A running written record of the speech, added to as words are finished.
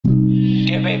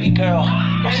Dear baby girl,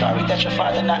 I'm sorry that your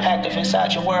father not active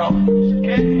inside your world.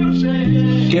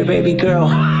 Dear baby girl,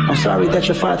 I'm sorry that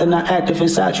your father not active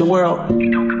inside your world. He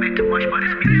don't commit too much, but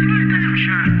it's music, that's for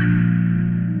sure.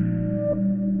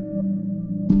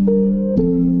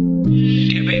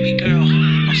 Dear baby girl,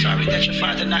 I'm sorry that your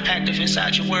father not active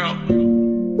inside your world.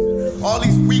 All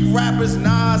these weak rappers,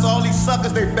 Nas, all these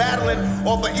suckers, they battling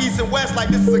off of East and West like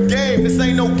this is a game. This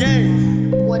ain't no game.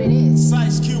 What it is.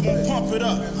 Ice Cube and pump it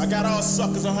up. I got all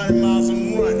suckers 100 miles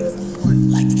and running.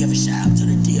 Like to give a shout out to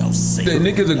the DLC. The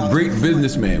nigga's a great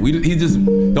businessman. He just,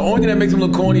 the only thing that makes him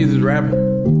look corny is his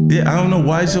rapping. Yeah, I don't know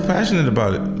why he's so passionate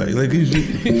about it. Like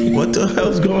what the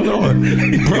hell's going on?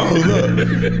 Bro, look,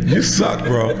 you suck,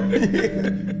 bro. Dear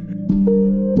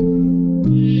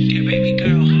baby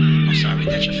girl, I'm sorry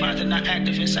that your father not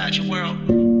active inside your world.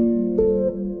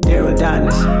 Dear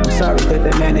Adonis, I'm sorry that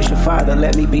that man is your father,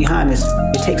 let me be honest.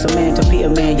 It takes a man to be a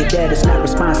man, your dad is not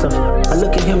responsive. I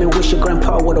look at him and wish your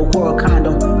grandpa would have wore a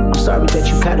condom. I'm sorry that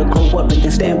you gotta grow up and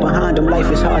then stand behind him.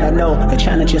 Life is hard, I know, the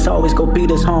challenges always go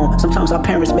beat us home. Sometimes our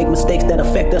parents make mistakes that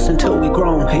affect us until we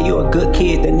grown. Hey, you're a good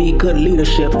kid that need good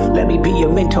leadership. Let me be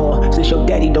your mentor, since your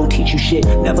daddy don't teach you shit.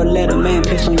 Never let a man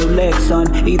piss on your leg,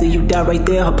 son. Either you die right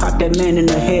there or pop that man in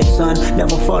the head, son.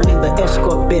 Never fall in the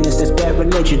escort business, that's bad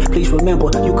religion. Please remember,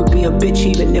 you could be a bitch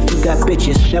even if you got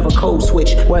bitches. Never code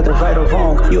switch, whether right or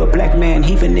wrong. You're a black man,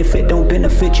 even if it don't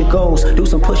benefit your goals. Do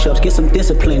some push-ups, get some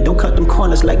discipline. Don't cut them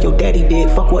corners like your daddy did.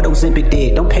 Fuck what Ozempic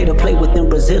did. Don't pay to play with them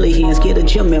Brazilians, get a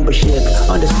gym membership.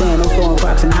 Understand, don't throwing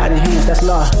rocks and hiding hands, that's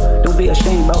law. Don't be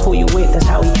ashamed about who you with, that's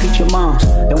how he treat your moms.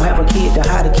 Don't have a kid to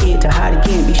hide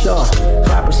again, be sure.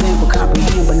 5% will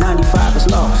comprehend, but 95 is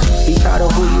lost. Be proud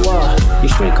of who you are, your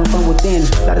strength come from within.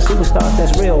 Lot of superstars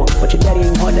that's real, but your daddy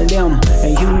ain't one of them.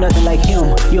 And you nothing like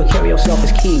him, you'll carry yourself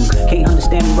as king. Can't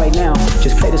understand me right now,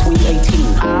 just play this when you're 18.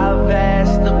 I've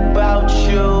asked about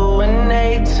you and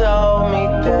they told me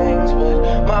things,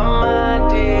 but my mind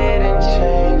didn't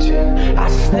change and I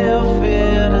still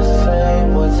feel the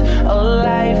same. What's a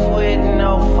life with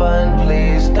no fun?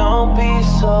 Please don't be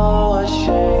so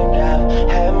ashamed. I've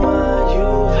had mine,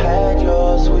 you've had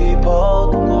yours, we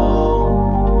both know.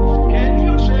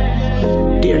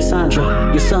 Dear Sandra,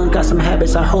 your son got some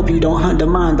habits, I hope you don't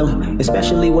undermine them.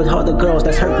 Especially with all the girls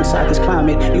that's hurt inside this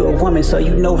climate. You're a woman, so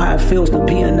you know how it feels to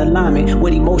be in alignment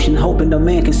with emotion, hoping the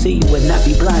man can see you and not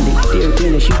be blinded. Dear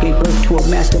Dennis, you gave birth to a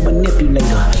master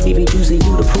manipulator. Even using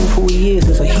you to prove who he is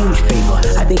a huge favor.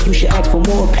 I think you should ask for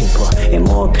more paper, and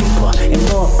more paper, and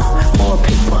more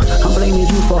paper. I'm blaming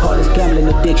you for all his gambling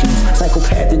addictions,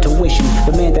 psychopath intuition,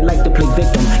 the man that liked to play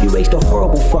victim. You raised a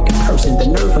horrible fucking person, the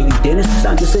nerve of you, Dennis.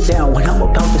 Sandra, sit down, what I'm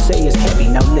about to say is heavy,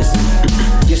 now listen.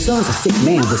 Your son's a sick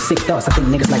man with sick thoughts, I think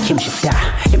niggas like him should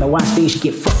die. Him and Weinstein should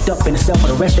get fucked up in the cell for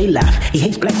the rest of their life. He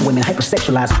hates black women,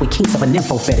 hypersexualized with kinks of a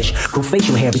nympho fetish. Grew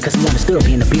facial hair because he understood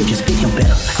being a beard just fit him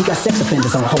better. He got sex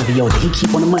offenders on Hovio that he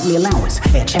keep on a monthly allowance.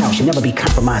 A child should never be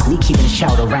compromised and he keeping his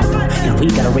child around him. And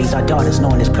we gotta raise our daughters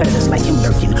knowing there's predators like him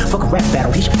lurking. Fuck a rap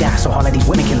battle, he should die so all of these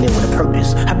women can live with a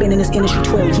purpose. I've been in this industry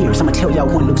 12 years, I'ma tell y'all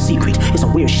one little secret. It's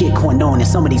some weird shit going on and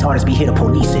some of these artists be here to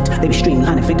police it. They be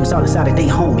streamlining victims all inside of their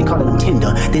home and calling them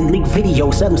tender. Then leak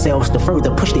videos of themselves to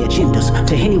further push their agendas.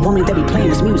 To any woman that be playing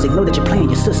this music, know that you're playing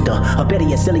your sister. Or better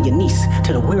yet, selling your niece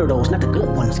to the weirdos, not the good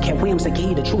ones. Cat Williams, I give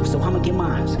you the truth, so I'ma get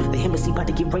mine. The embassy about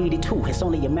to get raided too, it's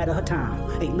only a matter of time.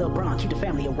 Hey, Lil Bron, keep the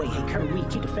family away. Hey, Curry,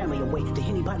 keep the family away. To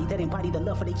anybody that embody the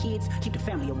love for their kids, keep the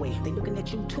family away. They looking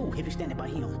at you too, if you're standing by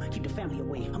him. Keep the family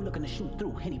away. I'm looking to shoot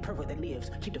through any pervert that lives.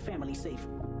 Keep the family safe.